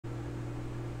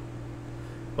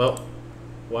Well,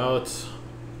 while it's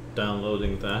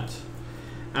downloading that,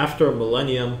 after a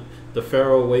millennium, the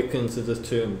Pharaoh awakens in his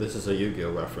tomb. This is a Yu-Gi-Oh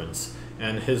reference.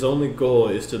 And his only goal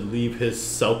is to leave his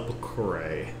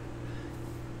sepulchre,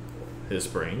 his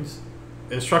brains.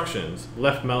 Instructions: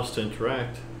 left mouse to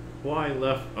interact. Why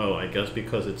left? Oh, I guess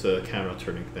because it's a camera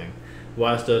turning thing.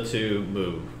 WASD to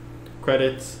move.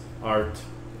 Credits, art,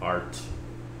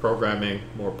 programming,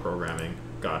 more programming.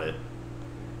 Got it.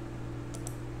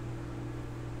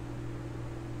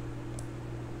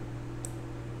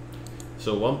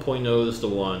 So 1.0 is the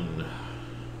one.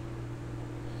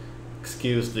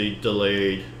 Excuse the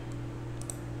delayed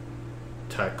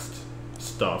text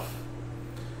stuff.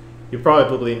 You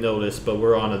probably noticed, but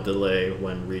we're on a delay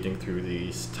when reading through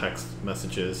these text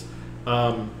messages.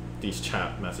 These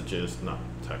chat messages, not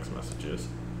text messages.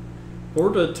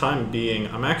 For the time being,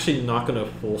 I'm actually not going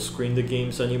to full screen the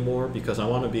games anymore because I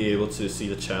want to be able to see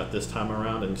the chat this time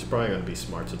around, and it's probably going to be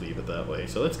smart to leave it that way.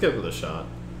 So let's give it a shot.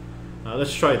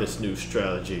 Let's try this new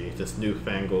strategy, this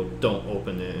newfangled don't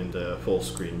open it in the full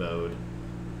screen mode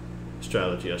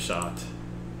strategy a shot.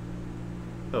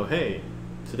 Oh hey,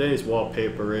 today's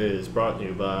wallpaper is brought to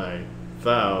you by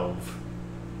Valve.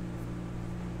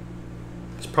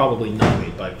 It's probably not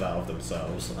made by Valve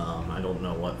themselves. I don't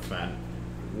know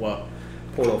what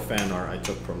Portal fan art I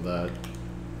took from that.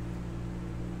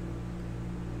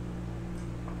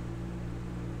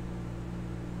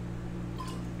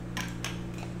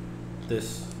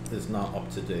 This is not up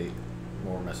to date.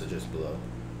 More messages below.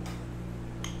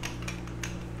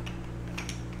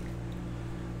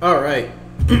 Alright.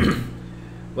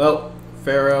 Well,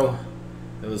 Pharaoh,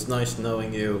 it was nice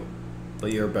knowing you,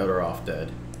 but you're better off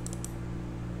dead.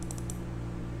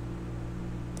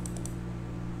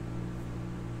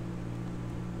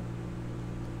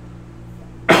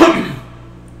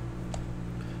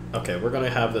 Okay, we're gonna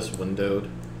have this windowed.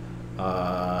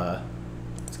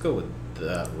 Let's go with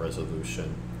that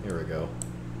resolution. Here we go.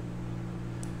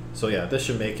 So yeah, this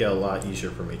should make it a lot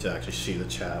easier for me to actually see the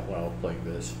chat while playing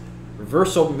this.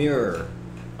 Reversal mirror.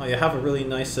 Oh, you have a really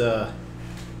nice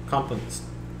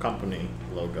company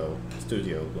logo,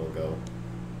 studio logo.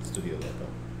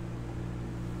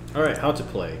 Alright, how to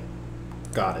play.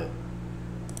 Got it.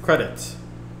 Credits.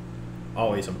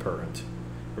 Always important.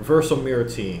 Reversal mirror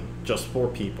team. Just 4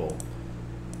 people.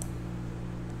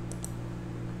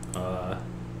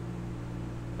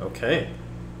 Okay.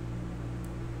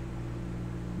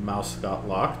 Mouse got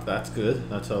locked. That's good.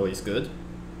 That's always good.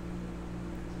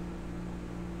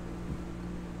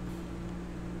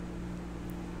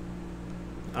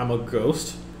 I'm a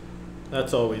ghost.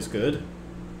 That's always good.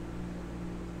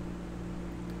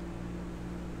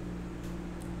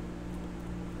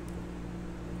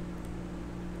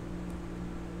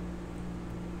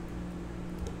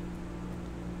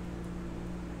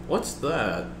 What's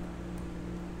that?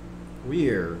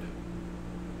 Weird.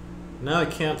 Now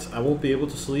I won't be able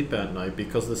to sleep at night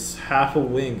because this half a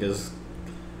wing is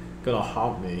gonna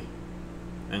haunt me.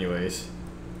 Anyways.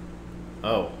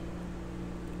 Oh.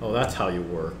 Oh, that's how you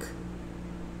work.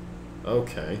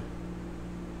 Okay.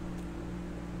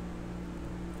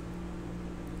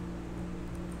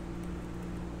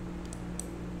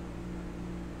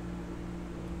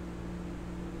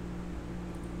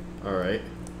 Alright.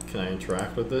 Can I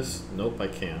interact with this? Nope, I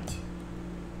can't.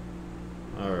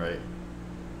 Alright.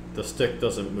 The stick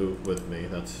doesn't move with me.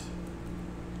 That's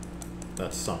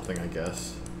something, I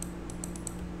guess.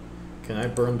 Can I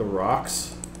burn the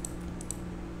rocks?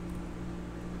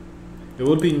 It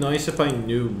would be nice if I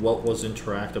knew what was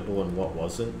interactable and what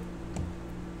wasn't.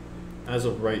 As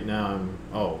of right now, I'm...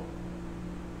 Oh.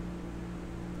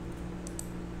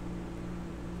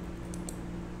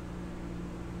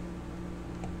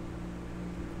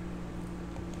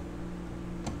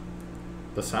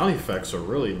 The sound effects are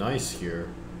really nice here.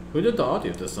 Who did the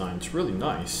audio design? It's really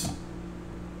nice.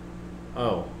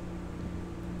 Oh.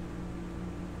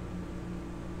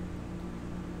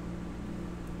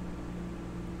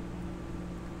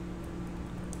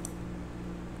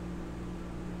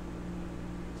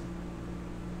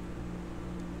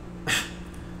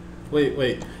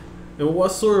 Wait. And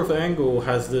what sort of angle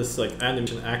has this like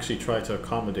animation actually tried to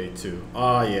accommodate to?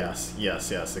 Ah, yes,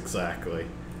 exactly.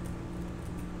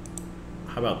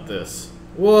 How about this?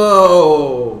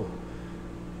 Whoa!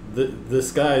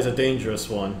 This guy is a dangerous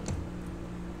one.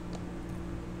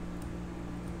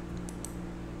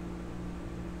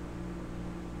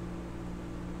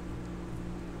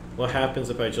 What happens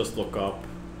if I just look up?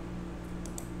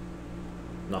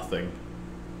 Nothing.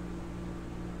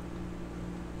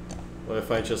 What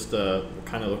if I just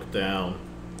kind of look down?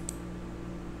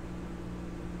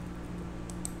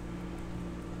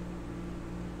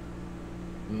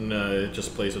 No, it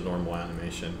just plays a normal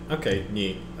animation. Okay,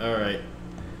 neat. Alright.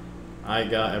 I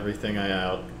got everything I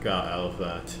got out of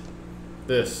that.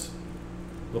 This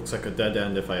looks like a dead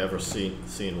end if I ever seen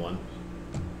one.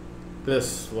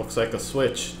 This looks like a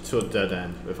switch to a dead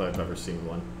end if I've ever seen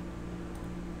one.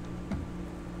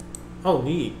 Oh,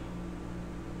 neat.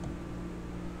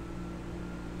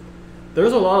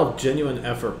 There's a lot of genuine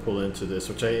effort put into this,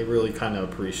 which I really kind of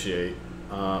appreciate.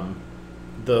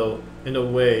 Though, in a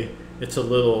way, it's a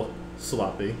little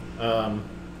sloppy.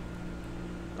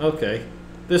 Okay.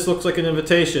 This looks like an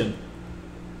invitation.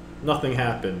 Nothing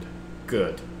happened.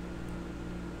 Good.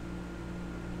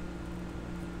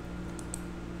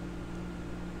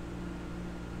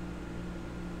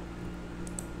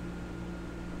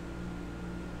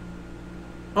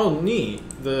 Oh, neat.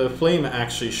 The flame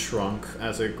actually shrunk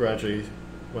as it gradually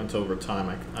went over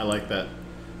time. I like that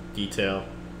detail.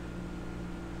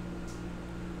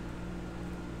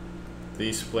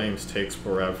 These flames takes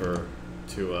forever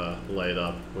to light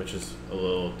up, which is a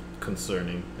little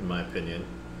concerning in my opinion.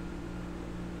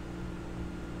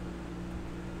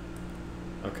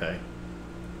 Okay.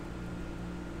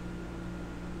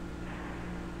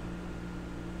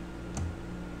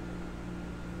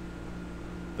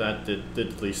 That did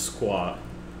diddly squat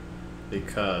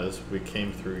because we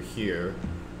came through here.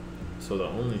 So the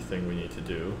only thing we need to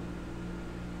do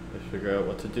is figure out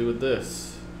what to do with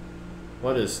this.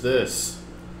 What is this?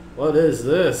 What is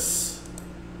this?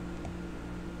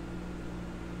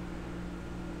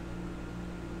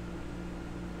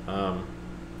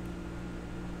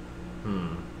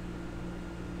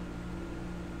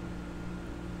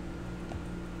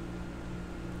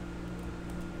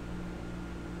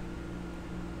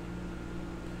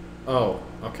 Oh,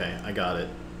 okay, I got it.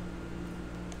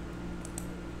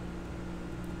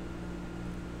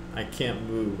 I can't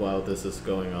move while this is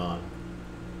going on.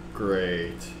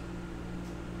 Great.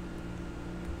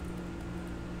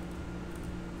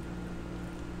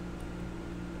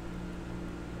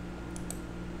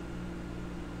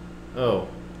 Oh.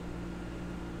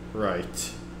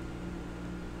 Right.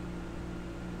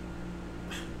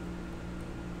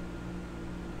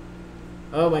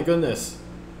 Oh my goodness.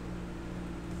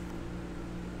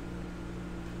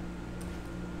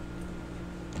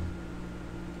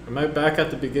 Am I back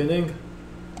at the beginning?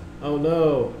 Oh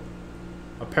no.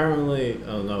 Apparently,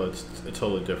 oh no, it's a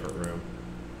totally different room.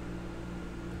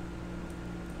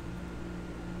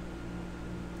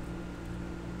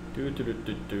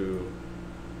 Do.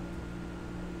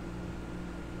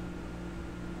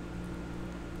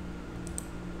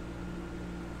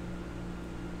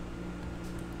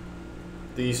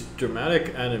 These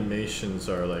dramatic animations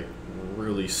are like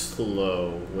really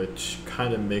slow, which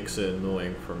kind of makes it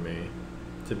annoying for me,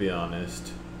 to be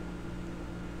honest.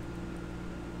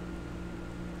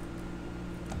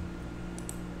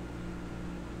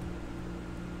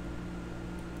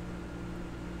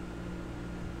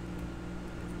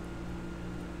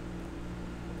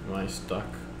 Am I stuck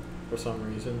for some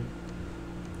reason?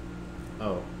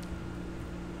 Oh.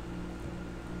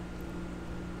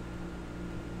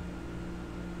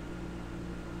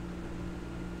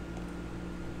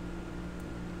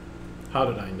 How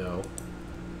did I know?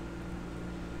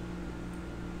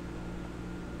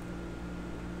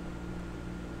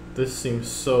 This seems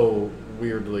so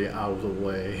weirdly out of the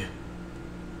way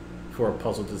for a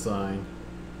puzzle design.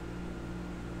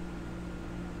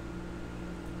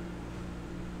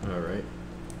 Alright.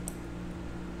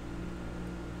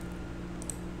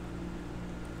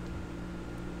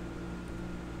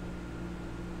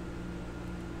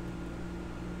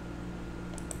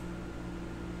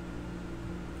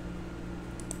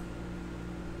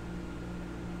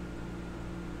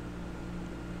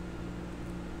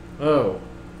 Oh.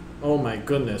 Oh my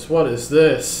goodness, what is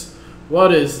this?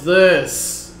 What is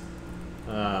this?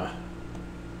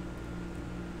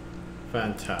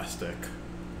 Fantastic.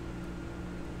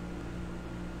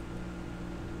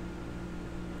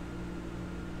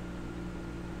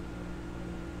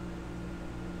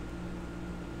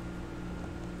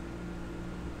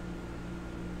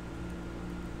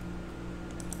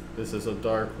 This is a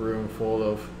dark room full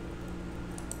of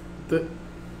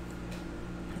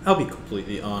I'll be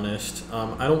completely honest.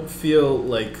 I don't feel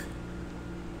like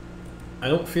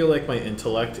my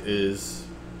intellect is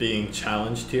being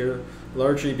challenged here,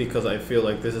 largely because I feel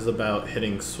like this is about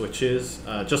hitting switches,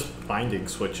 just finding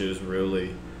switches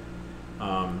really,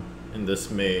 in this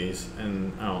maze,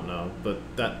 and I don't know, but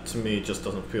that to me just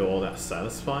doesn't feel all that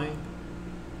satisfying.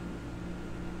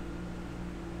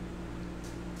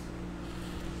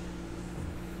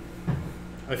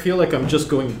 I feel like I'm just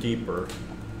going deeper.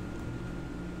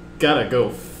 Gotta go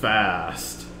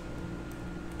fast.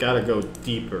 Gotta go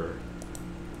deeper.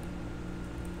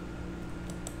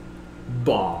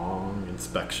 Bong.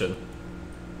 Inspection.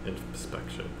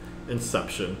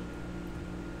 Inception.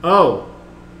 Oh!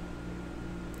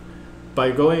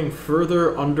 By going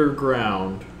further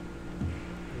underground,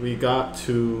 we got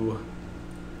to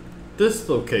this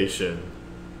location,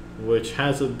 which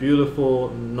has a beautiful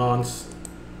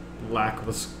lack of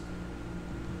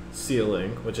a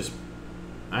ceiling, which is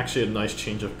actually a nice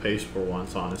change of pace for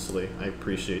once, honestly. I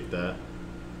appreciate that.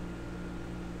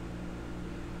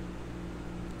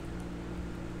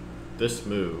 This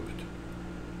moved.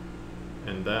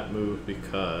 And that moved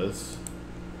because...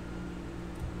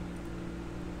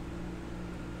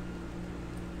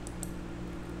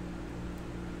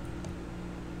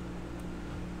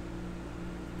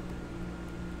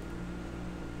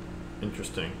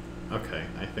 Interesting. Okay,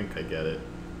 I think I get it.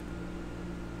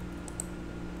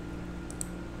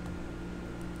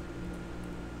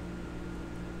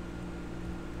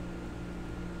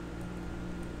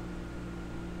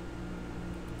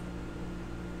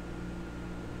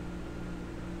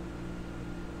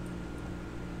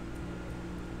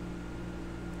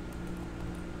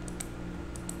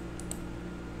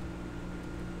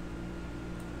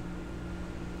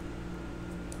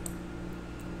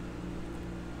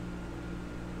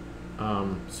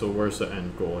 So where's the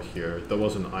end goal here? There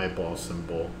was an eyeball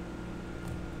symbol.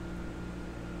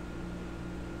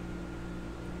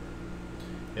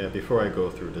 Yeah, before I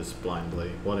go through this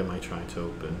blindly, what am I trying to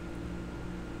open?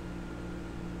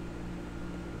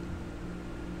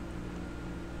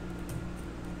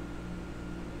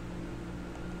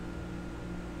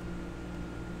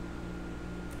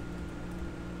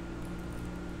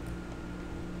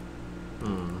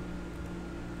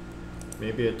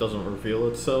 Maybe it doesn't reveal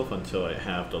itself until I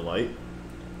have the light.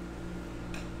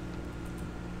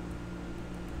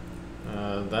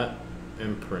 That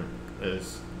imprint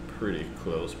is pretty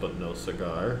close, but no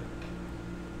cigar.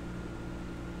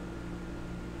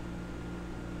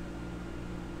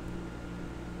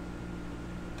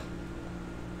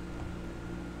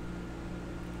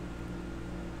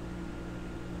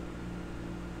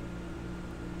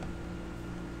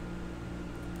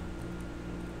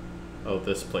 Oh,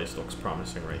 this place looks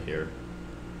promising right here.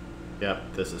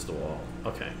 Yep, this is the wall.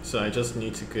 Okay, so I just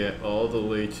need to get all the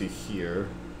way to here.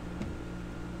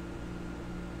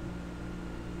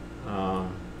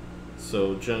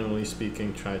 So generally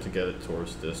speaking, try to get it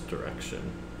towards this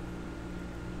direction.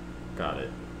 Got it.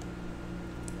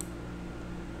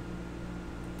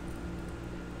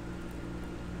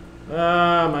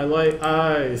 Ah, my light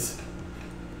eyes!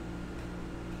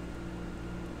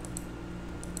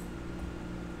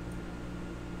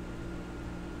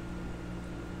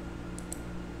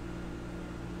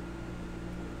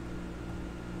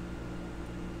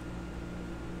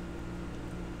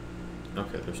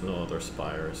 Okay, there's no other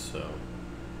spires, so...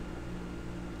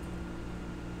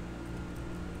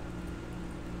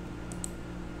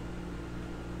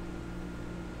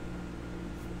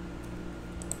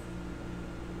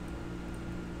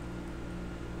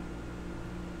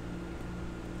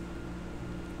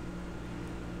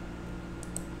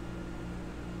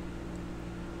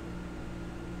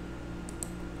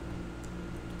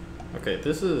 Okay,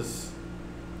 this is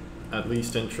at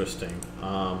least interesting.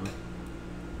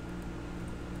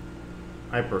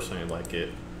 I personally like it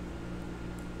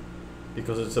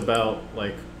because it's about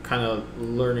like kind of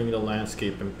learning the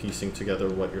landscape and piecing together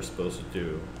what you're supposed to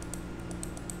do.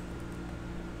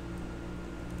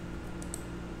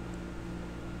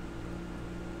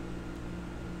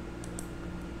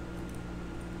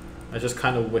 I just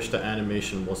kind of wish the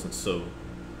animation wasn't so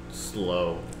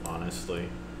slow, honestly.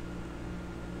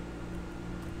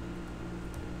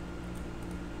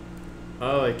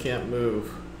 Oh, I can't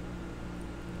move.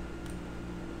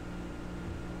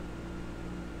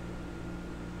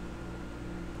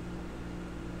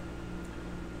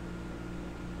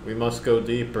 We must go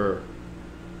deeper.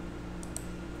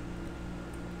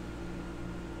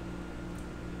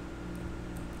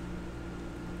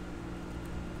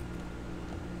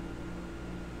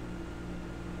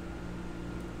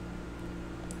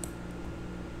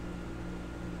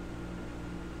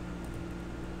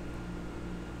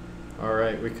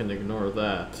 Alright, we can ignore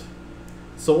that.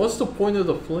 So what's the point of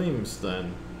the flames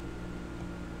then?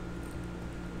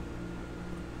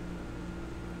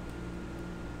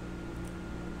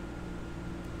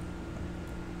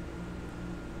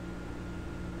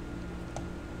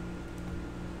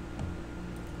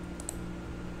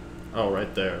 Oh,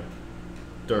 right there.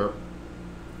 Derp.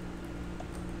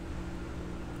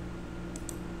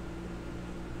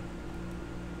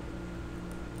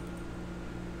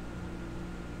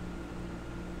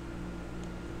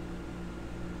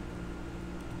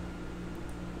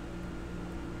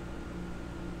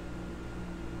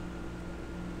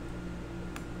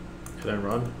 Can I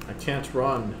run? I can't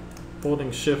run.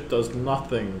 Holding shift does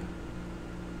nothing.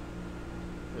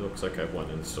 It looks like I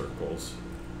went in circles.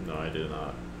 No, I did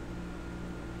not.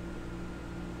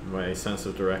 My sense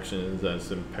of direction is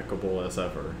as impeccable as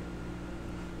ever.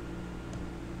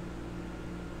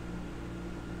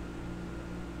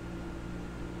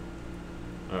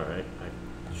 Alright,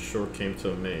 I sure came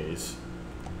to a maze.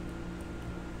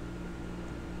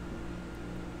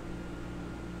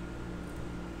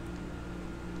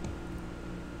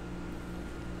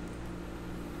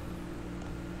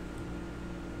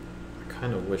 I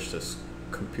kind of wish this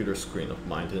computer screen of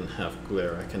mine didn't have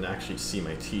glare. I can actually see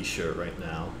my t-shirt right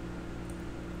now.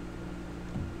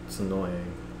 It's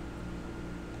annoying.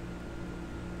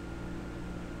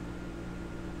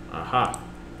 Aha!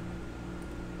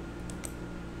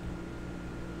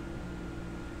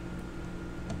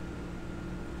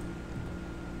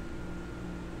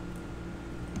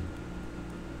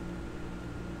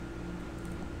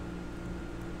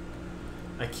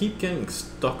 I keep getting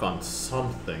stuck on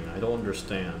something. I don't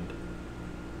understand.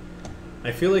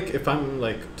 I feel like if I'm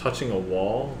like touching a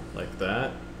wall like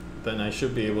that, then I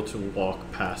should be able to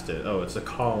walk past it. Oh, it's the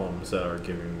columns that are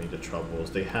giving me the troubles.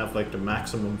 They have like the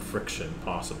maximum friction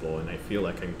possible, and I feel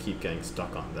like I can keep getting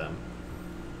stuck on them.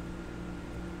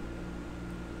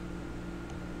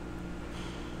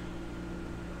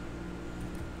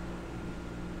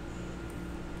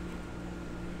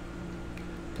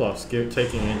 Plus,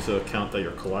 taking into account that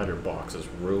your collider box is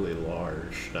really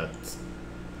large, that's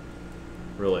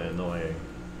really annoying.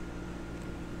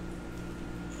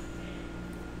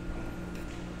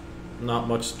 Not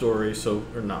much story,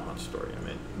 or not much story, I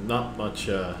mean, not much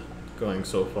going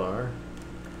so far.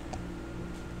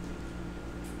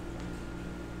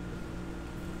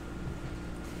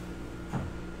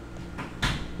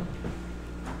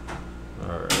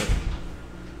 Alright.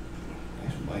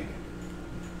 Nice mic.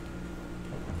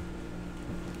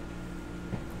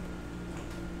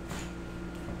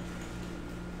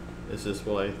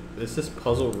 Is this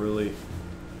puzzle really?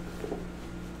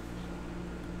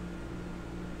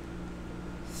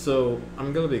 So,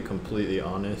 I'm gonna be completely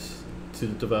honest to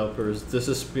the developers, this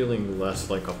is feeling less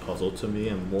like a puzzle to me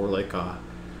and more like a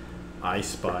I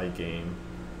Spy game.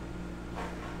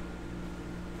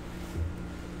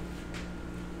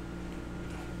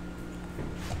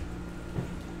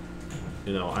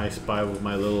 You know, I spy with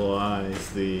my little eyes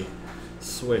the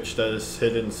switch that is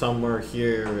hidden somewhere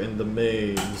here in the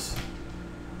maze.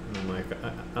 And I'm like,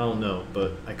 I don't know,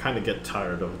 but I kind of get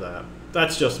tired of that.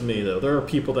 That's just me, though. There are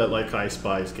people that like I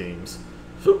Spy's games.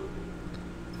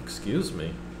 Excuse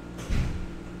me.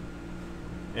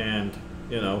 And,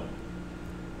 you know,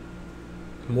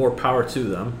 more power to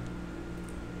them.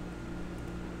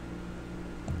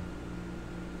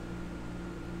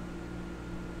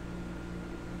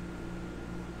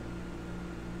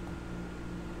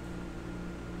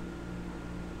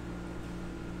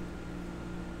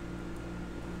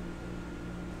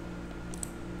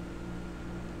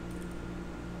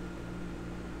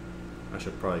 I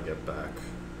should probably get back.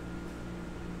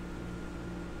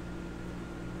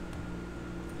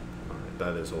 Alright,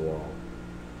 that is a wall.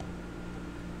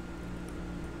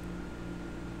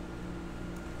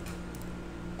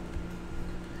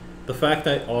 The fact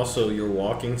that also your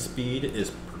walking speed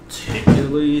is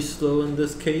particularly slow in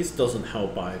this case doesn't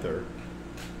help either.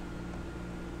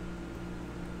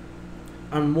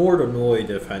 I'm more annoyed,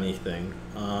 if anything.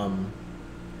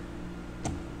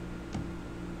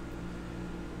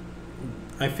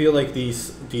 I feel like these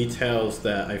details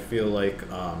that I feel like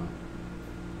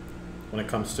when it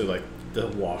comes to like the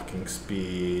walking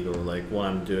speed or like what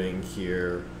I'm doing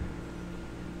here,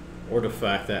 or the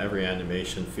fact that every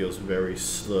animation feels very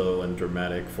slow and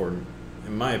dramatic for,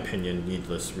 in my opinion,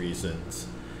 needless reasons.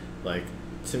 Like,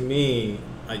 to me,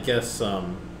 I guess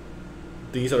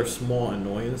these are small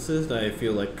annoyances that I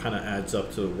feel like kind of adds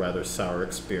up to a rather sour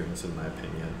experience in my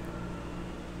opinion.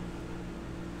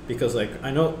 Because like, I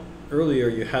know earlier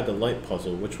you had the light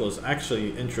puzzle, which was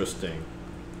actually interesting.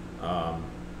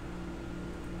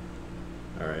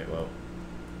 Alright, well,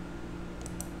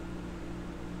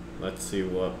 let's see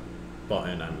what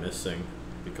button I'm missing,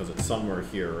 because it's somewhere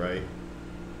here, right?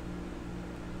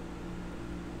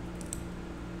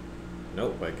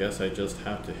 Nope, I guess I just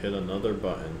have to hit another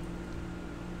button.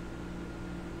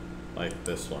 Like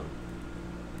this one.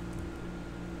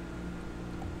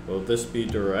 Will this be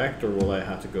direct, or will I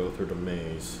have to go through the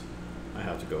maze? I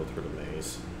have to go through the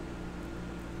maze.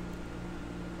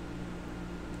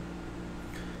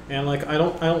 And like I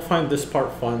don't find this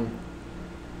part fun.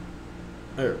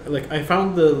 Like I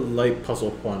found the light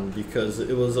puzzle fun because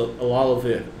it was a lot of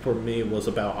it for me was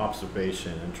about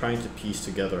observation and trying to piece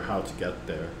together how to get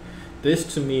there.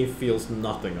 This to me feels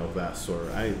nothing of that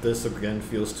sort. This again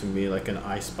feels to me like an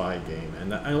I Spy game,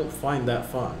 and I don't find that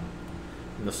fun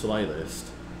in the slightest.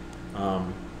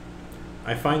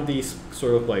 I find these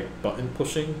sort of like button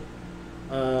pushing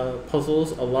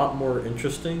puzzles a lot more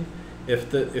interesting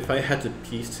if I had to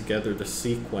piece together the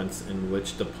sequence in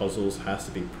which the puzzles has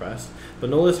to be pressed. But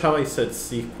notice how I said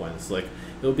sequence. Like,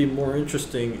 it would be more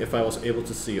interesting if I was able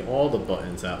to see all the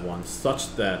buttons at once,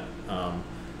 such that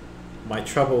my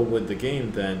trouble with the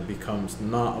game then becomes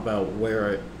not about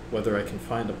whether I can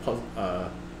find a puzzle,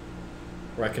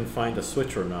 where I can find a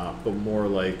switch or not, but more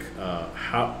like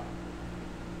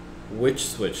which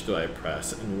switch do I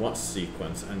press, in what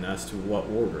sequence, and as to what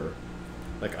order.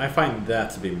 Like, I find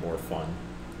that to be more fun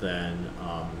than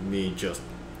me just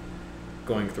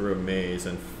going through a maze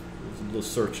and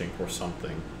searching for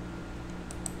something.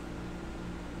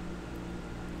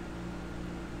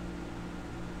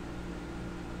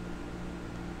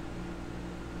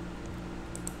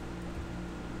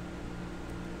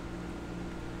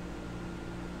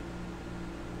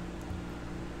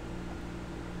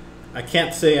 I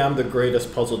can't say I'm the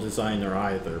greatest puzzle designer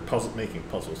either. Making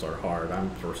puzzles are hard. I'm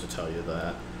first to tell you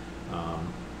that.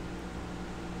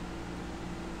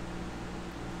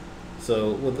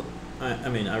 So I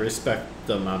mean, I respect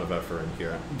the amount of effort in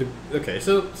here. Okay,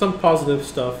 so some positive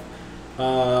stuff.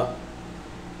 The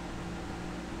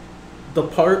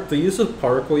use of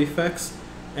particle effects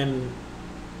and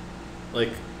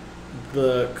like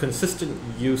the consistent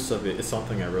use of it is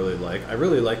something I really like. I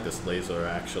really like this laser,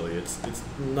 actually. It's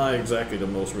not exactly the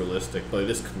most realistic, but it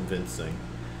is convincing.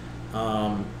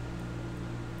 I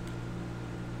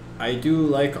do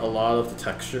like a lot of the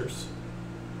textures.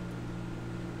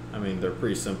 I mean, they're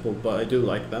pretty simple, but I do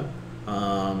like them.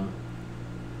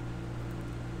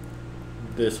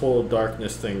 This whole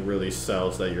darkness thing really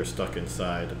sells that you're stuck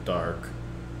inside a dark,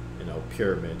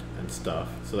 pyramid and stuff.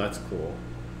 So that's cool.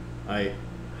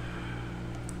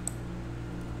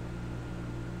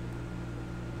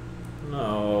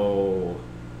 No.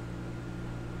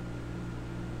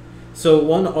 So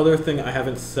one other thing I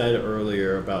haven't said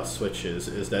earlier about switches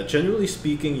is that generally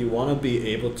speaking, you want to be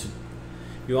able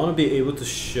to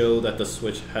show that the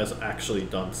switch has actually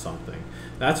done something.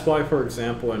 That's why, for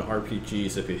example, in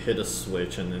RPGs, if you hit a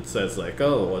switch and it says like,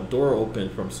 "Oh, a door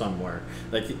opened from somewhere,"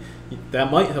 like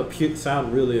that might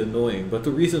sound really annoying, but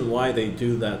the reason why they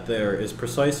do that there is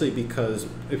precisely because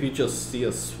if you just see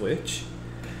a switch,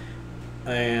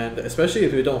 and especially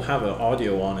if you don't have an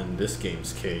audio on in this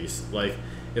game's case, like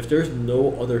if there's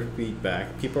no other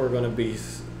feedback, people are going to be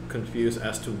confused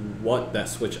as to what that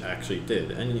switch actually did.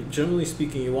 And generally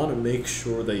speaking, you want to make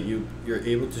sure that you're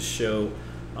able to show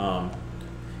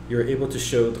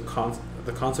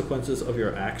the consequences of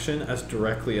your action as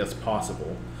directly as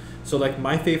possible. So like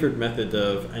my favorite method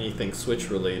of anything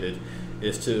switch related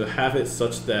is to have it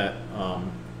such that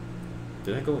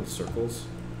did I go in circles?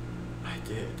 I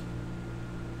did.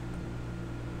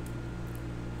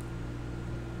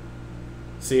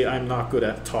 See, I'm not good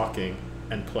at talking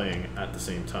and playing at the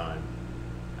same time,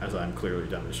 as I'm clearly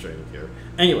demonstrating here.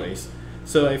 Anyways,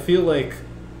 so I feel like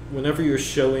whenever you're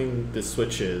showing the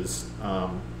switches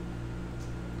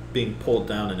being pulled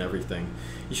down and everything,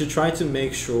 you should try to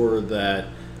make sure that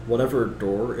whatever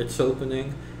door it's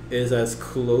opening is as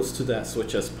close to that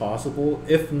switch as possible.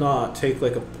 If not, take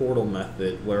like a portal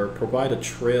method where provide a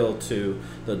trail to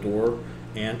the door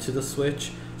and to the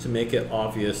switch to make it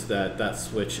obvious that that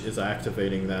switch is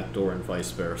activating that door and vice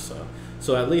versa.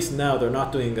 So at least now they're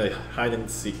not doing a hide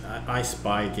and seek, I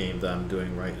Spy game that I'm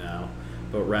doing right now,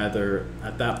 but rather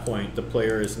at that point the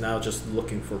player is now just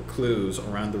looking for clues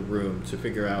around the room to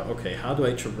figure out, okay, how do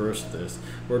I traverse this?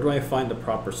 Where do I find the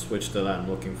proper switch that I'm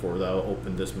looking for that will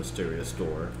open this mysterious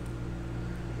door?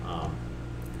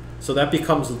 So that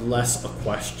becomes less a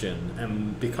question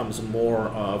and becomes more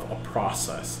of a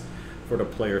process for the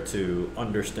player to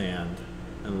understand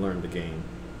and learn the game.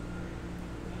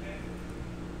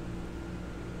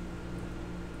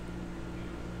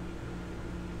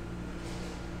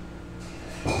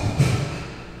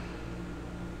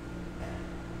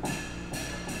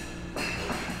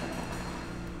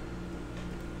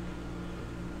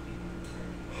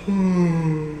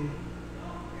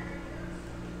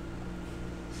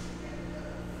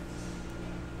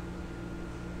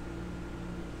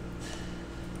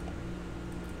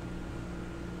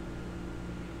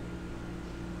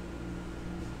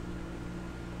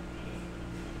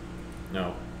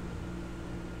 No.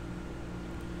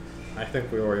 I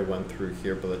think we already went through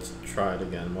here, but let's try it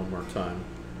again one more time.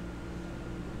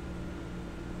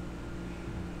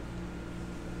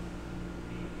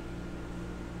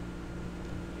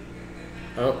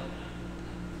 Oh.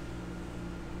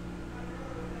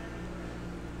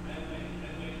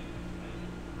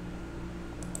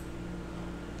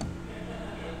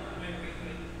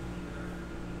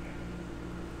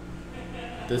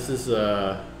 This is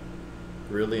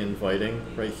really inviting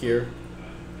right here.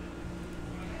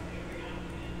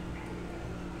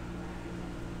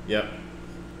 Yep.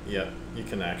 Yep. You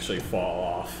can actually fall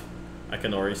off. I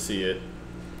can already see it.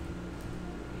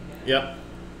 Yep.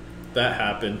 That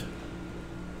happened.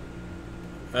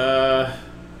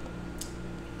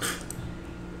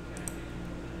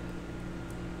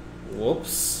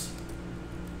 Whoops.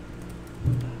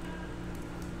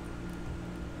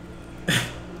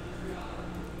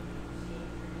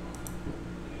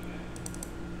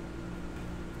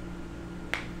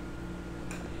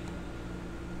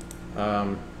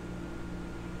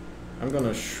 I'm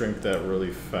gonna shrink that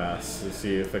really fast to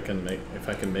see if I can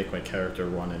make my character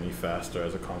run any faster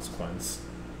as a consequence.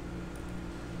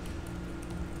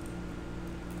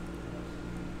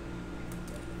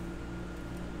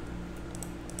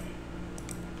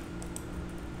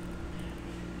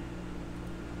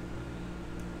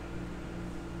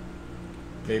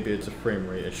 Maybe it's a frame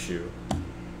rate issue.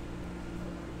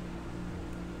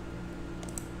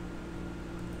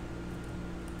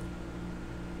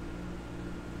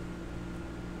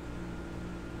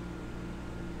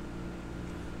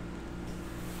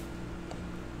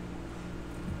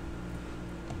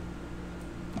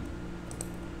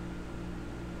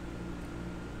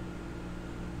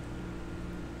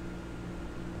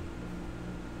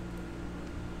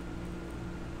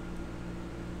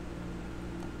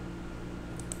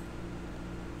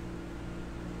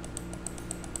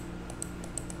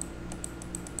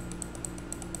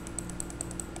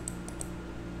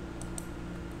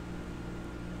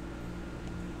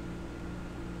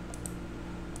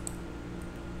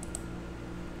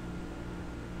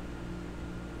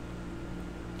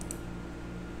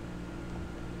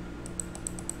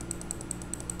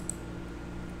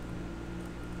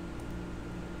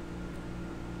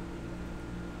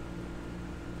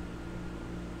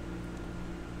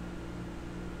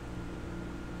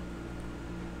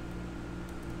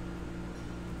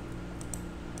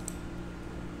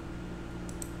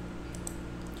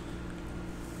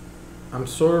 I'm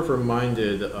sort of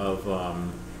reminded of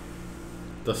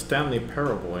the Stanley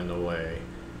Parable in a way,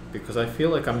 because I feel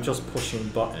like I'm just pushing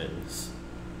buttons.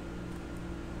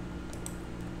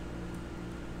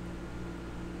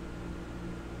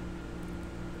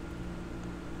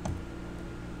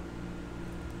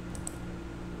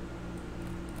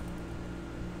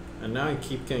 And now I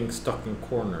keep getting stuck in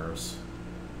corners.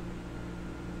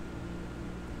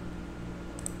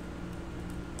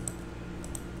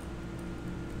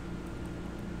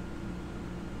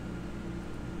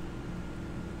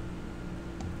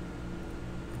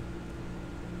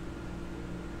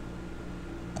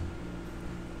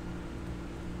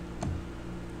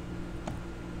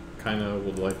 Kind of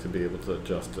would like to be able to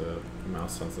adjust the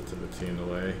mouse sensitivity in a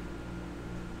way.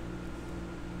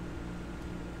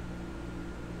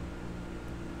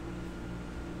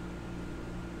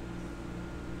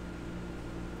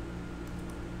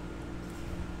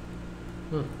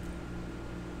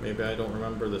 Maybe I don't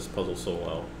remember this puzzle so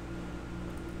well.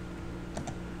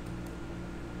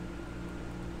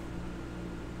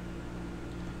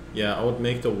 Yeah, I would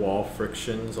make the wall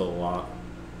frictions a lot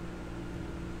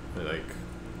like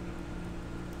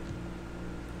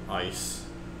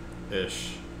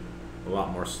ice-ish, a lot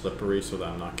more slippery so that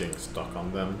I'm not getting stuck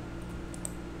on them.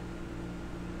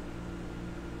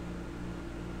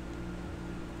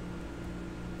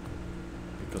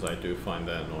 Because I do find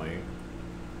that annoying.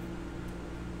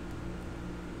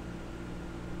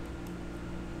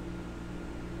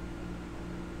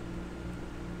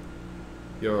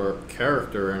 Your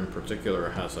character in particular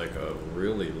has like a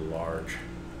really large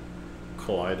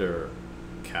collider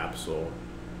capsule,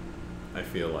 I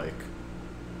feel like.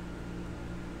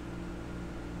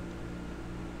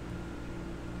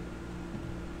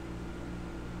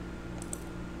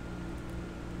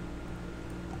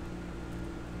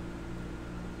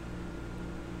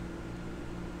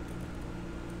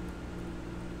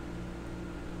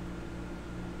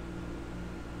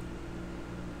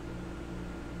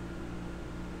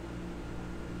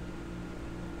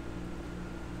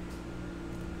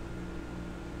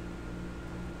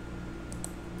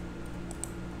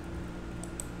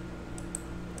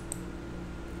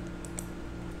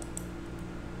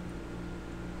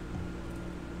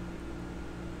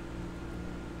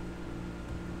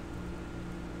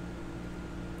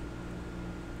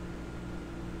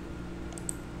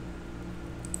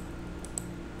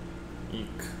 Eek.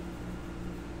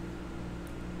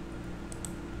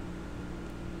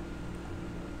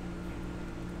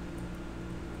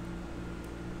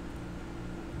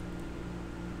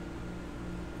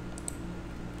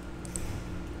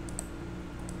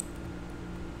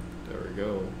 There we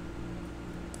go.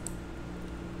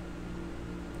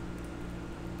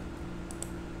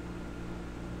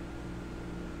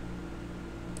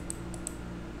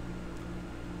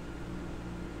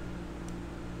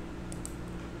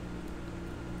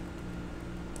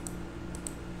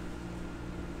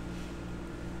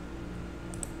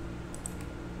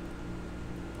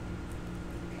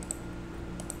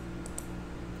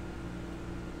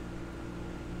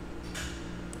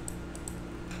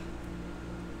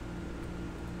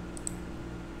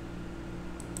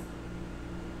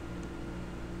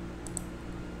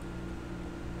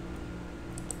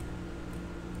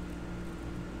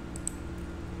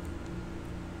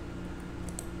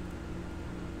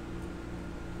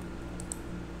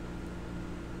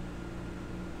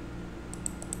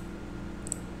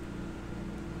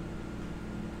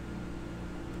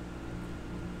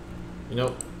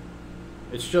 know,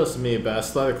 it's just me, but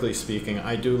aesthetically speaking,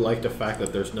 I do like the fact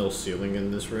that there's no ceiling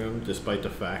in this room, despite the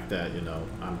fact that, you know,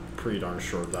 I'm pretty darn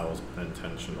sure that was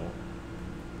unintentional.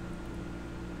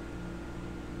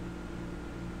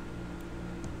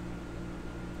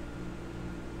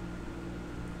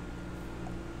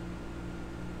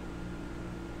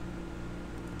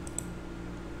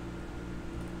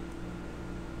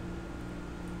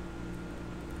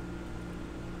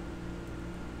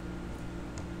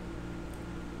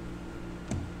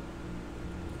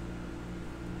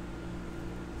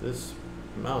 This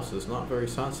mouse is not very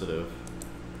sensitive.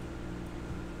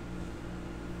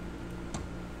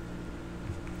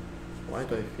 Why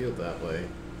do I feel that way?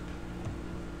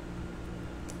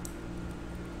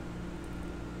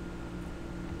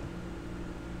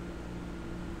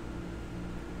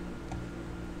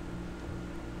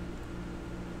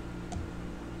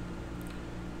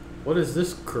 What is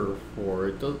this curve for?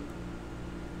 It does.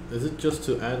 Is it just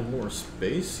to add more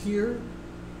space here?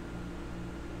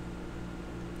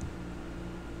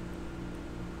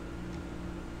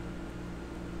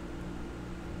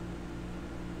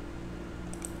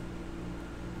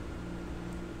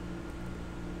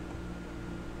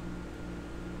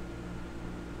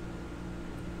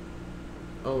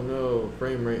 Oh no,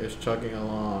 frame rate is chugging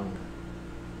along.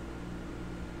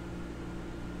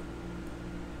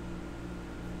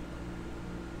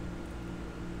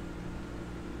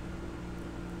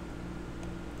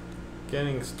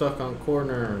 Getting stuck on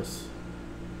corners.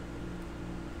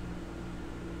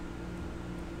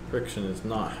 Friction is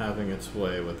not having its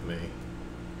way with me.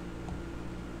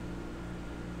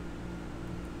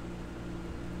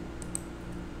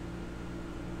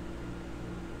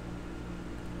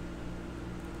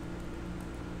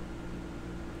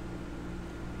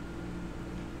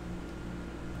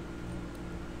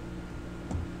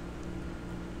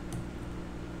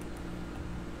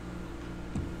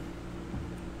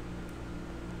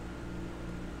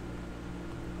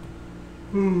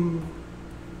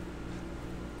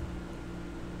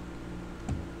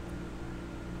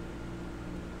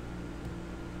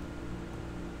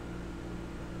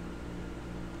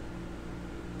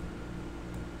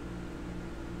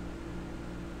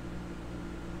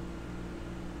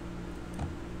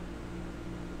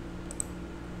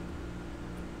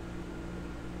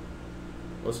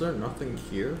 Was there nothing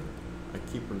here? I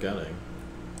keep forgetting.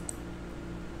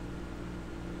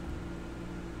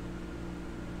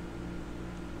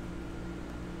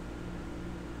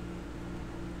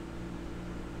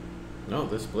 No,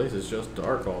 this place is just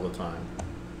dark all the time.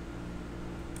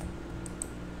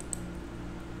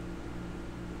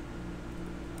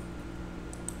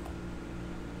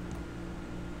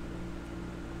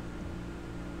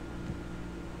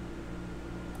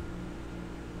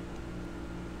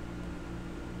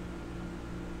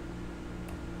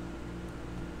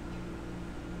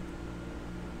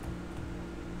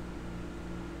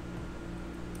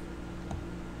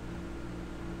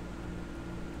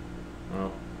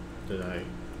 Well, did I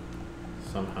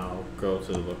somehow go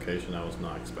to the location I was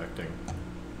not expecting?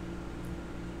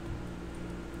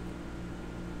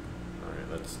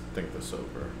 Alright, let's think this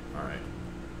over. Alright.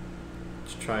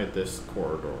 Let's try this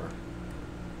corridor.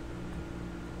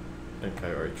 I think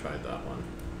I already tried that one.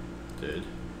 Did.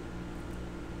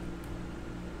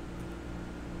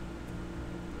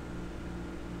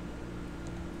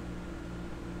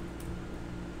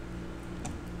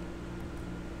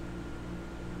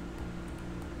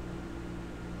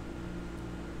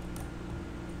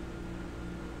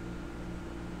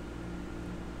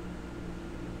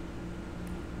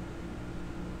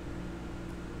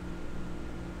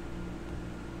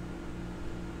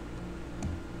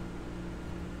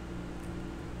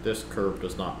 This curve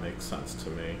does not make sense to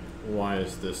me. Why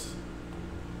is this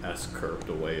S curve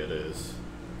the way it is?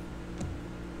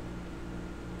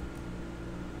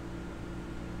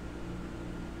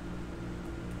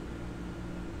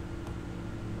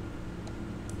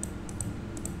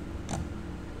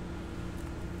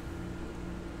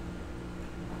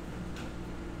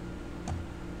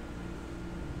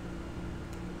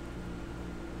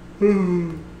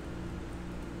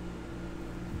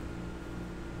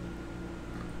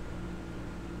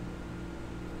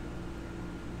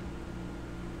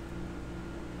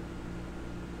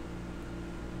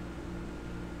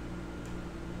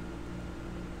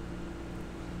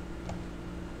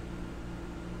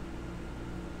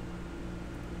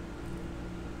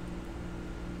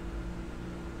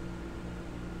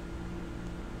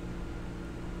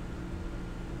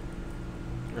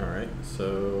 Alright,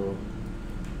 so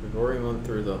we've already went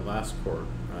through the last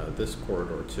this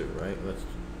corridor too, right? Let's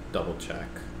double check.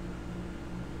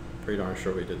 Pretty darn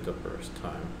sure we did the first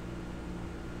time.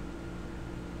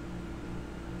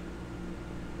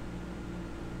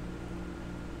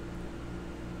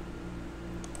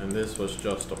 And this was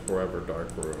just a forever dark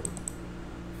room.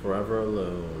 Forever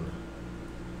alone.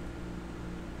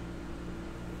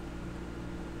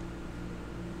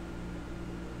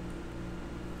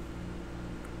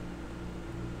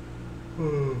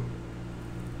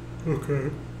 Okay.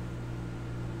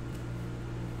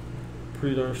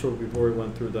 Pretty darn sure before we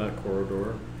went through that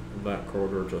corridor. That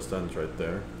corridor just ends right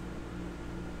there.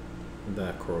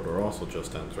 That corridor also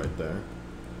just ends right there.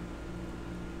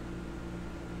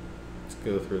 Let's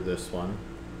go through this one.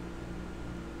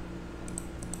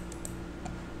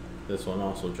 This one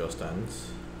also just ends.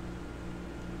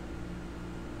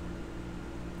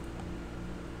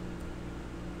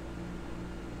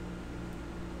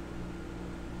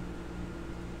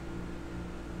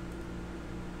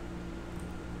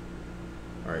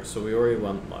 Alright, so we already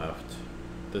went left.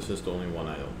 This is the only one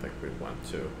I don't think we went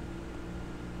to.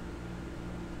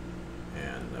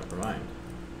 And never mind.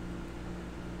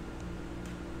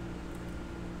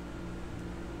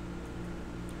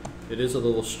 It is a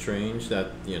little strange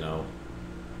that, you know,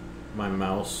 my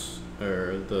mouse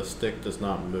or the stick does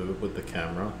not move with the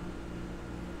camera.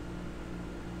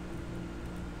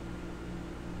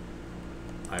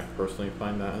 I personally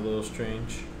find that a little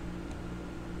strange.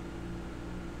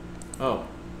 Oh.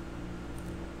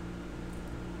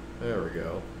 There we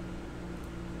go.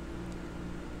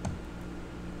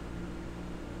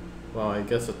 Well, I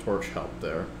guess a torch helped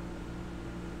there.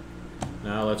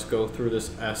 Now let's go through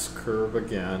this S curve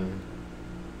again.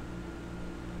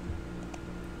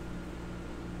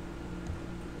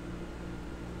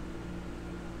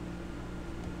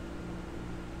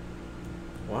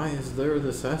 Why is there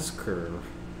this S curve?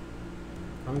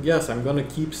 Yes, I'm gonna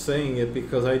keep saying it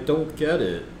because I don't get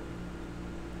it.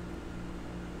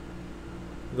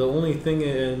 The only thing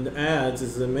it adds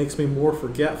is it makes me more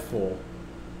forgetful.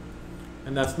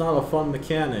 And that's not a fun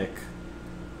mechanic.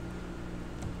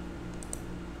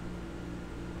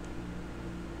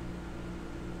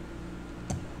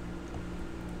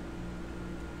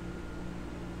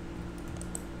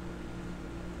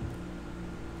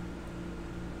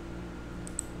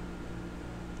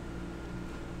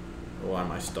 Why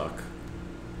am I stuck?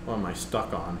 What am I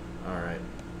stuck on? Alright.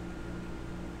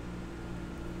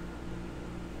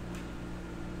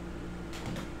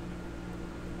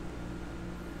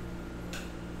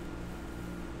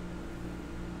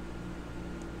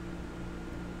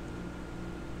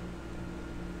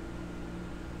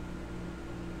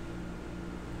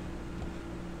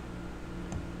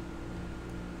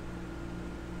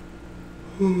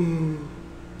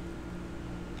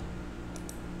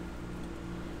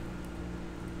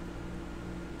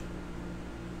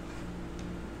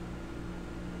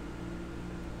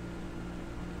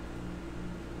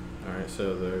 Alright,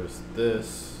 so there's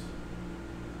this.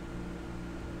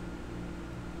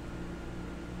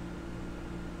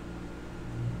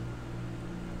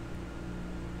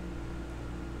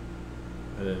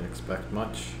 I didn't expect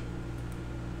much.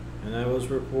 And I was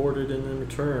rewarded in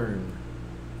return.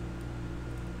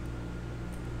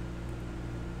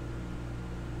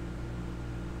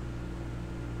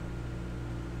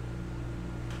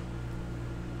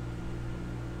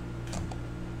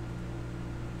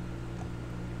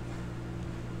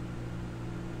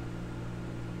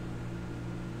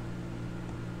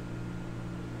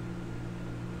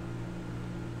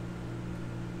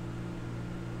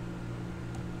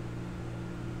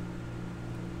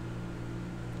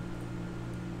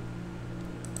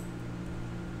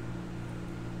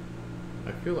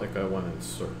 I feel like I went in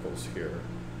circles here.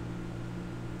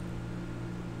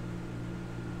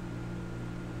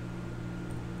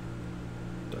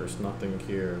 There's nothing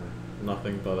here,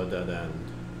 nothing but a dead end.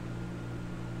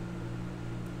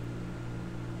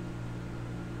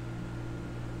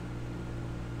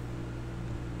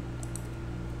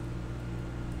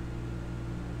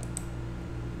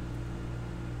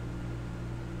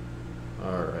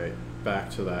 Alright,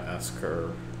 back to that S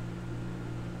curve.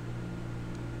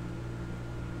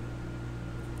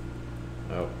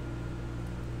 Oh.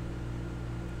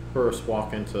 First,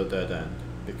 walk into a dead end,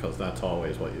 because that's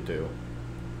always what you do.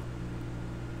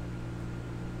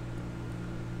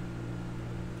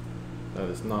 That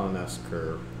is not an S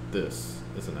curve. This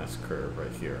is an S curve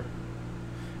right here.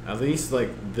 At least,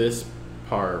 like, this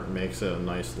part makes it a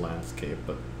nice landscape,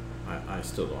 but I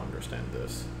still don't understand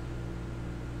this.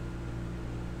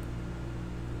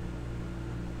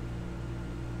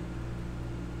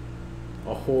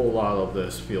 A whole lot of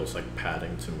this feels like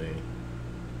padding to me.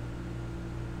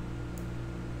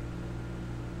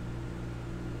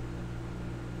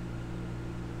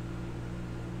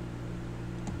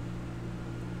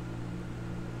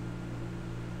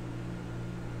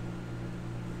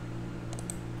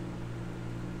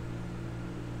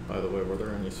 By the way, were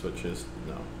there any switches?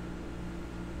 No.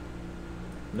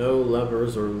 No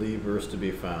levers or levers to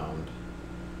be found.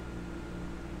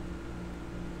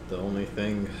 The only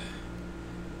thing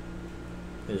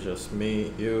is just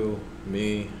me, you,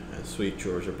 me, and sweet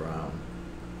Georgia Brown.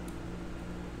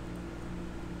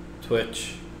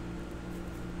 Twitch,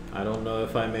 I don't know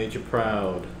if I made you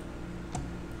proud.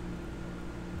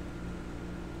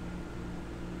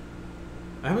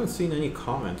 I haven't seen any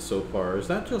comments so far. Is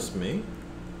that just me?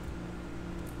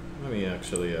 Let me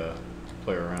actually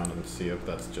play around and see if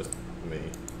that's just me.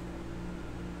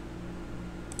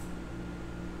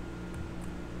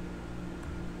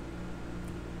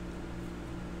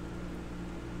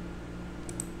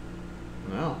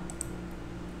 No.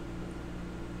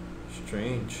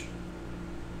 Strange.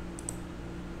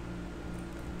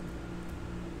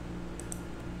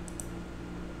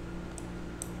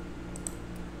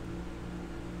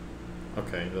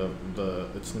 Okay,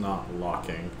 it's not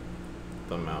locking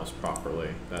the mouse properly.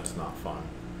 That's not fun.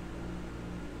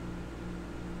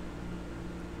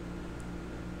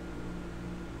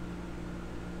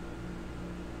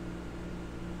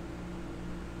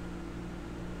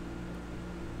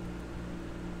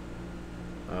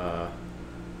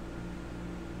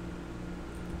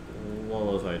 What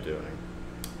was I doing?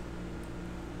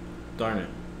 Darn it.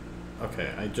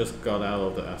 Okay, I just got out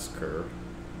of the S-curve.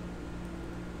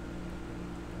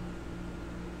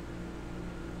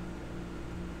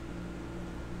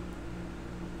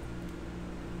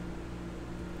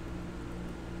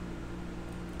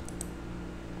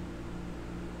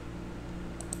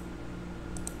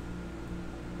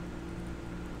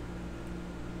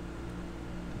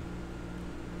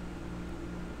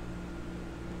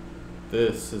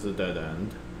 This is a dead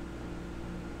end.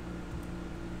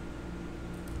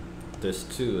 This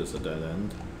too is a dead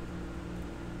end.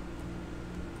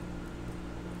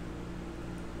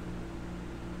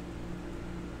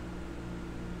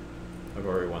 I've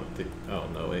already went through. Oh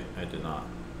no, wait, I did not.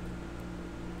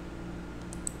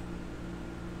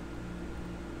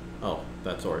 Oh,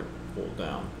 that's already pulled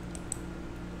down.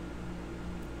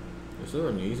 Is there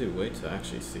an easy way to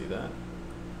actually see that?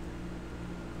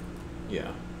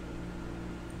 Yeah.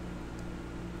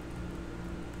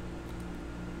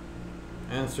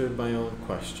 Answered my own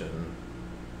question.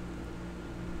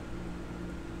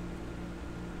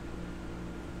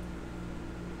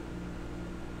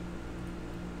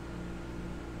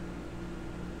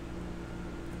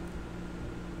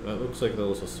 That looks like there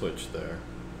was a switch there.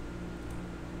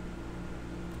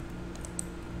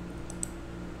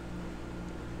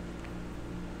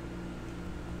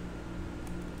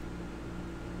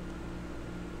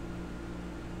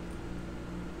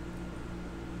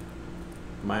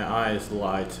 My eyes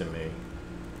lie to me.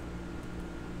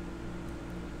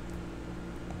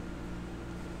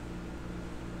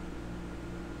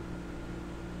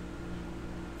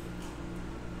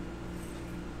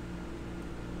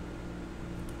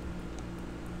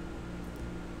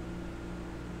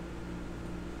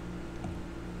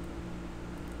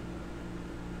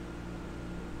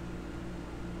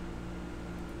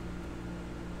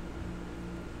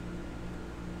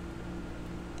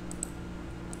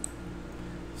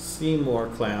 Seymour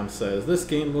Clam says, this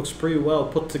game looks pretty well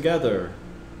put together.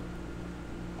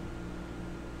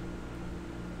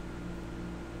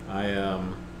 I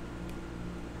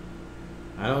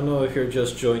don't know if you're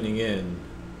just joining in,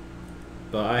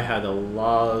 but I had a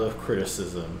lot of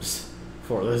criticisms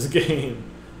for this game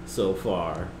so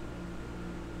far.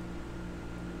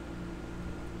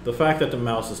 The fact that the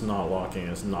mouse is not locking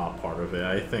is not part of it.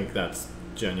 I think that's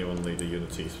genuinely the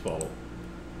Unity's fault.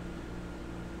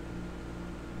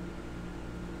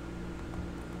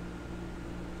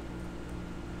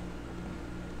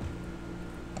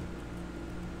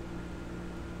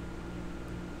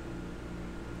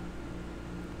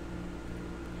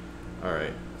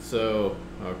 Alright, so,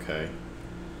 okay.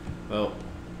 Well,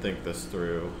 think this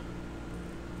through.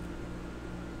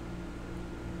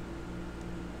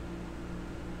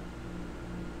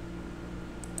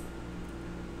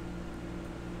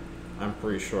 I'm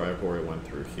pretty sure I've already went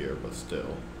through here, but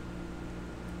still.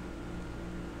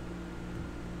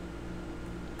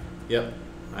 Yep,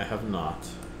 I have not.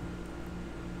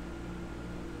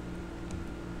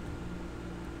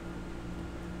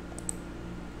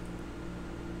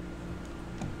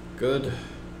 Good.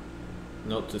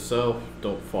 Note to self,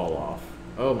 don't fall off.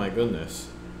 Oh my goodness.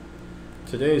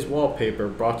 Today's wallpaper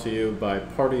brought to you by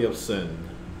Party of Sin.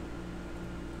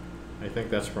 I think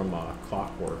that's from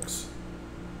Clockworks.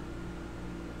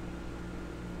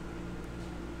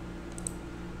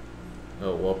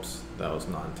 Oh, whoops. That was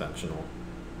not intentional.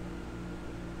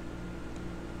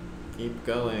 Keep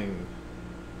going.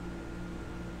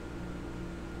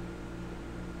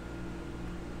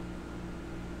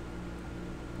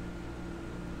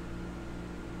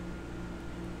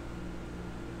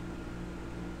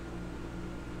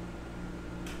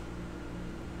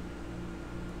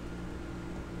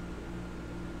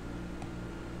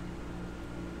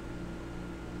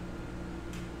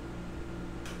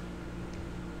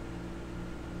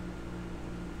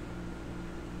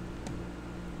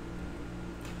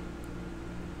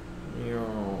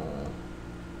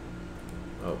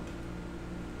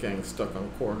 getting stuck on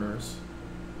corners.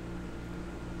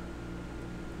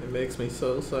 It makes me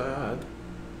so sad.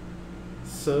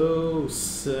 So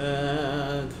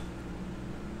sad.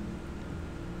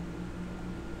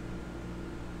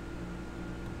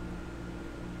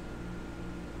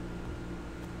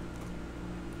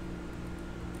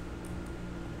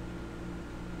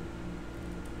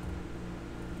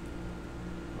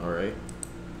 Alright.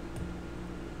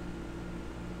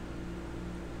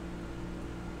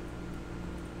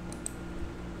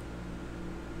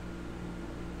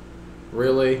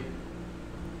 Really?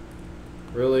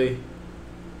 Really?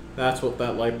 That's what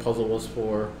that light puzzle was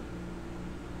for?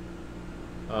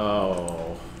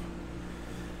 Oh.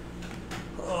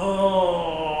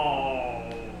 Oh,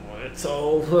 it's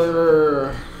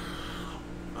over.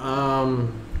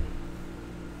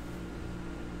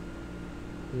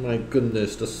 My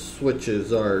goodness, the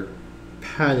switches are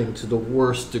padding to the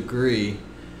worst degree.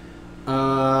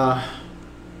 I'm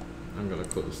gonna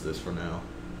close this for now.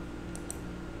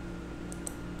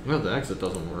 Well, the exit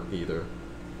doesn't work either.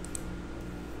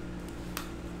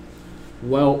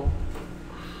 Well,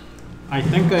 I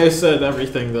think I said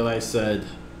everything that I said.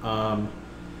 But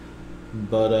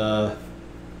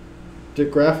the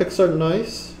graphics are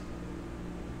nice.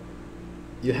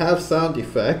 You have sound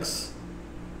effects.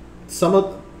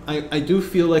 I do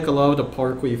feel like a lot of the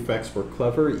particle effects were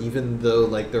clever, even though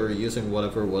like they were using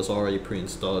whatever was already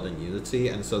pre-installed in Unity,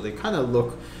 and so they kind of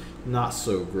look not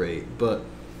so great. But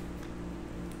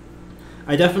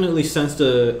I definitely sensed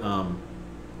a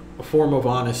form of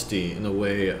honesty in the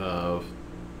way of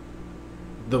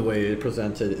the way it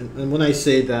presented, and when I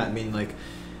say that, I mean like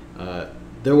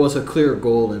there was a clear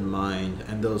goal in mind,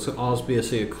 and there was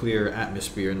obviously a clear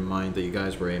atmosphere in mind that you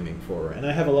guys were aiming for, and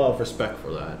I have a lot of respect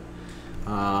for that.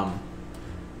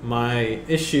 My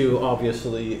issue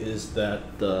obviously is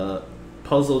that the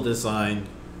puzzle design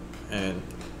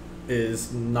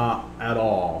is not at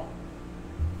all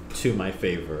to my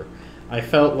favor. I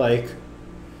felt like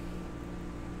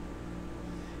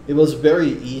it was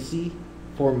very easy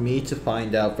for me to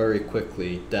find out very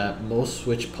quickly that most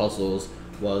Switch puzzles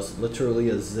was literally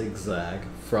a zigzag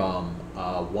from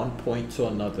one point to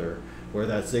another, where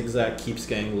that zigzag keeps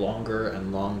getting longer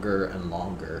and longer and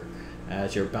longer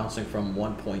as you're bouncing from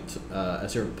one point,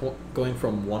 as you're going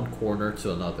from one corner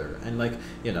to another. And like,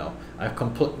 you know,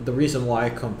 the reason why I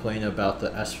complain about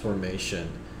the S formation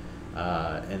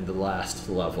in the last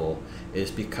level is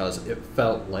because it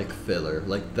felt like filler.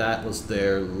 Like that was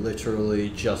there literally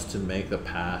just to make the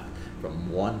path from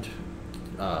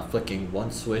flicking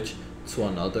one switch to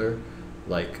another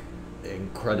like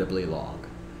incredibly long.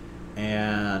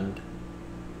 And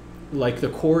like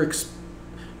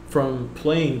from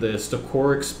playing this, the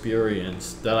core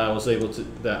experience that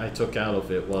I took out of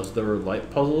it was there were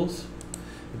light puzzles,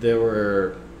 there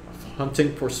were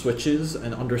hunting for switches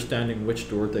and understanding which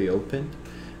door they opened,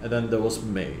 and then there was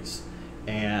maze.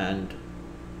 And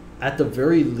at the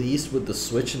very least, with the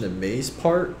switch and the maze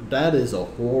part, that is a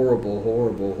horrible,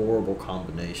 horrible, horrible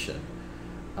combination.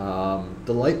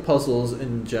 The light puzzles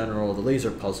in general, the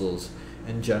laser puzzles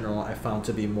in general, I found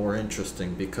to be more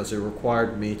interesting because it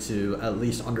required me to at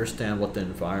least understand what the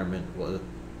environment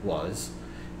was.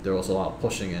 There was a lot of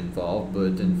pushing involved, but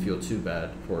it didn't feel too bad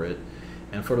for it.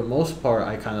 And for the most part,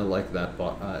 I kind of like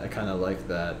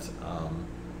that.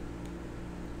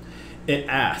 It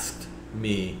asked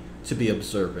me to be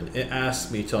observant. It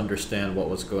asked me to understand what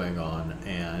was going on,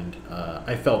 and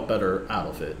I felt better out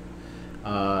of it.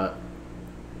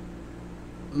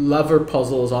 Lever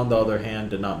puzzles, on the other hand,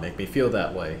 did not make me feel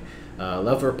that way.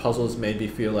 Lever puzzles made me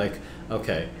feel like,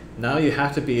 okay, now you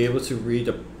have to be able to read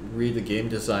the game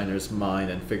designer's mind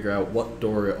and figure out what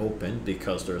door it opened,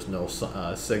 because there's no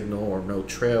signal or no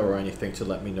trail or anything to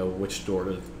let me know which door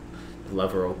the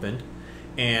lever opened.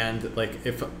 And like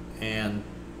and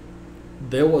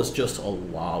there was just a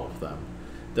lot of them.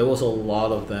 There was a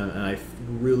lot of them, and I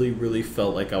really, really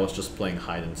felt like I was just playing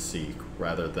hide and seek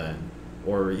rather than,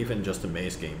 or even just a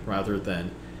maze game, rather than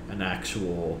an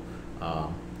actual,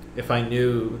 if I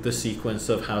knew the sequence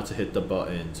of how to hit the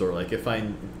buttons, or like if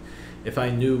I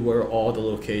knew where all the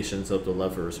locations of the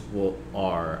levers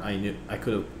are, I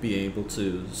could be able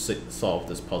to solve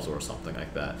this puzzle or something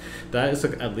like that. That is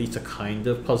at least a kind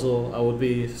of puzzle I would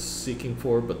be seeking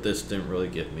for, but this didn't really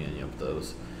give me any of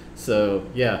those. So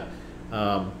yeah,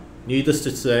 needless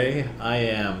to say, I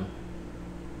am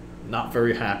not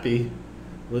very happy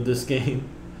with this game.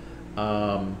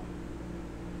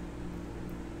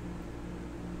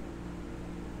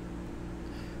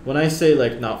 When I say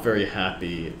like not very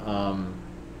happy, I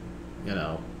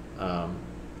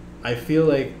feel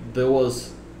like there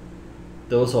was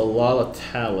a lot of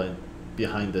talent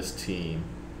behind this team,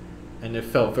 and it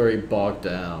felt very bogged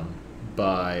down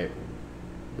by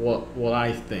what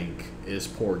I think is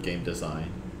poor game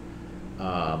design.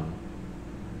 I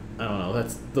don't know.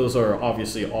 Those are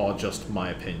obviously all just my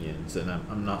opinions, and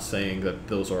I'm not saying that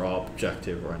those are all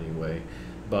objective or any way,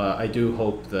 but I do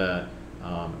hope that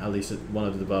at least one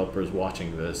of the developers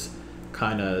watching this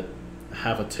kind of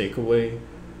have a takeaway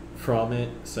from it,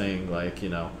 saying like, you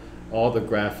know, all the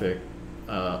beautiful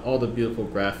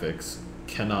graphics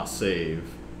cannot save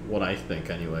what I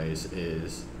think, anyways,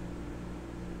 is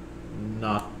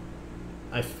not.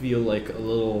 I feel like a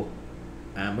little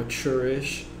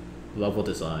amateurish level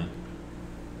design,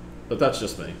 but that's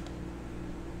just me.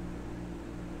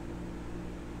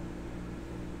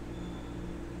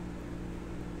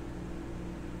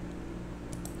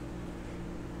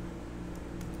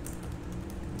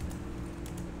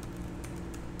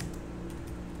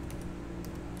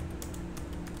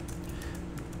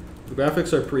 The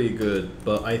graphics are pretty good,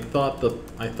 but I thought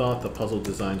the puzzle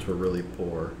designs were really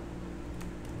poor.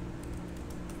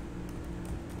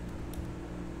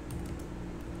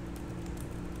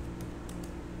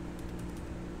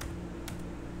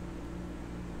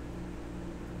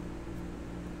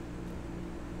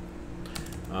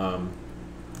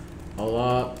 A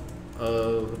lot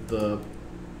of the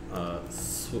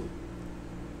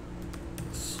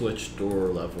switch door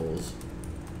levels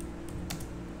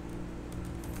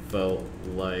felt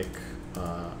like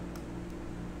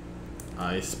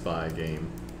I Spy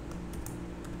game.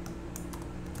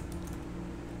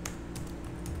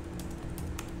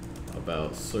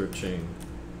 About searching,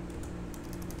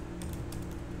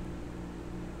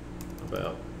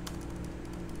 about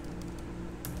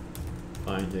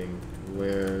finding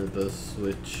where the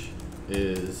switch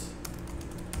is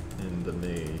in the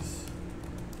maze.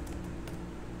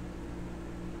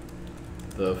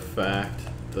 The fact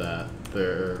that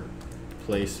their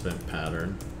placement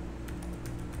pattern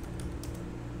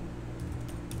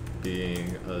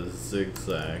being a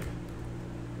zigzag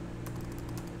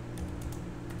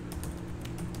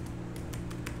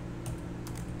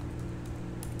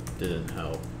didn't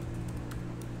help.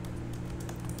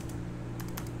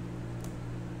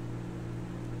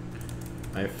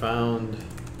 I found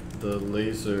the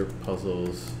laser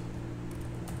puzzles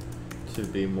to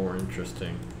be more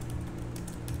interesting,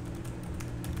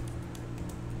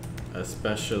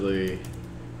 especially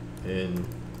in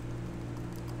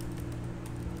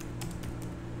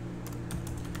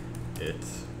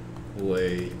its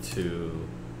way to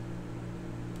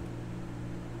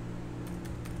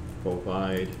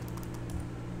provide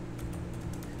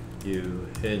you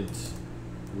hints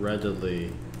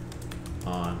readily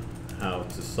on how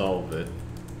to solve it.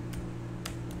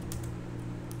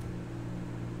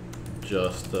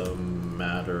 Just a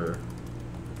matter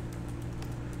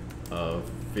of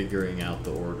figuring out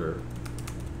the order.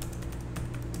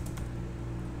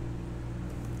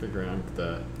 Figuring out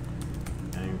the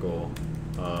angle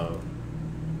of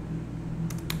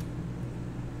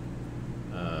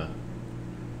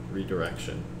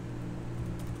redirection.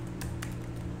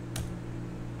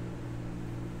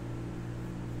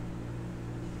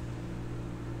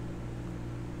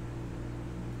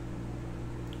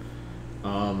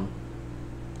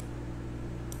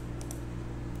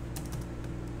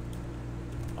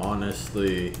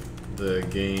 Honestly, the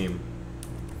game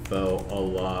felt a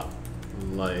lot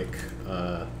like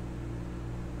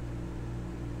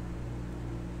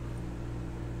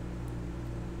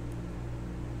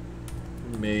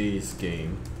maze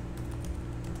game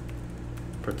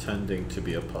pretending to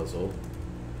be a puzzle.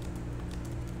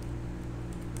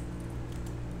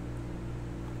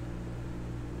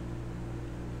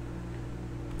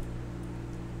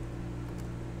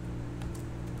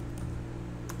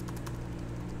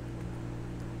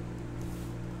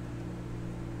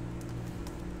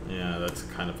 Yeah, that's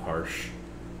kind of harsh.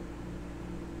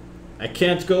 I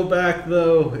can't go back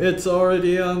though. It's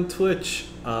already on Twitch.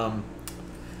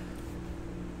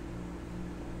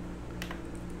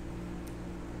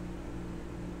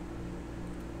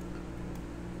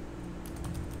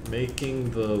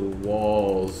 Making the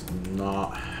walls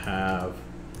not have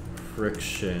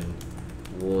friction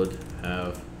would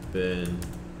have been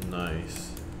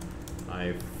nice.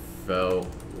 I felt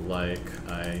like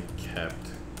I kept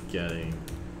getting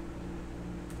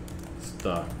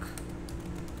stuck.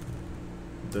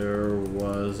 There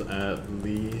was at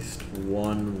least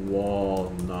one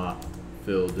wall not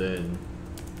filled in,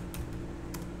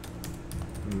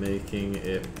 making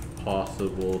it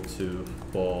possible to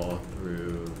fall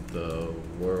through the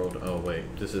world. Oh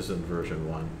wait, this isn't version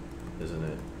 1, isn't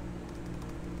it?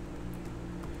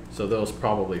 So those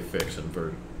probably fixed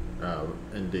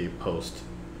in the post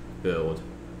build.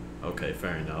 Okay,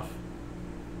 fair enough.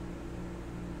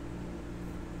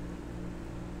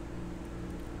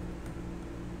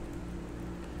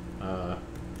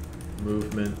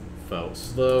 Movement felt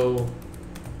slow.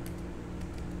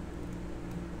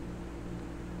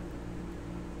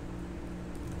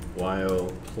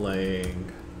 While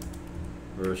playing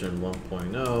version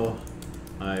 1.0,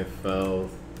 I fell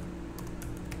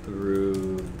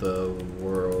through the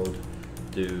world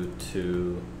due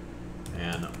to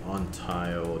an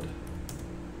untiled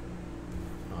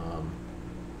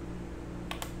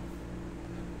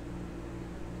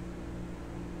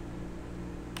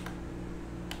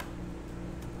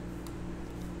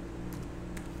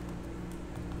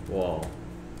wall.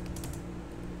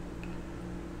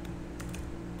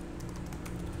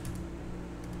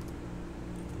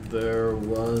 There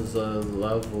was a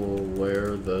level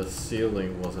where the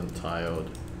ceiling wasn't tiled.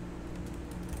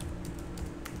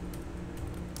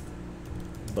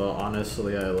 But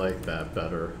honestly, I like that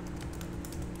better.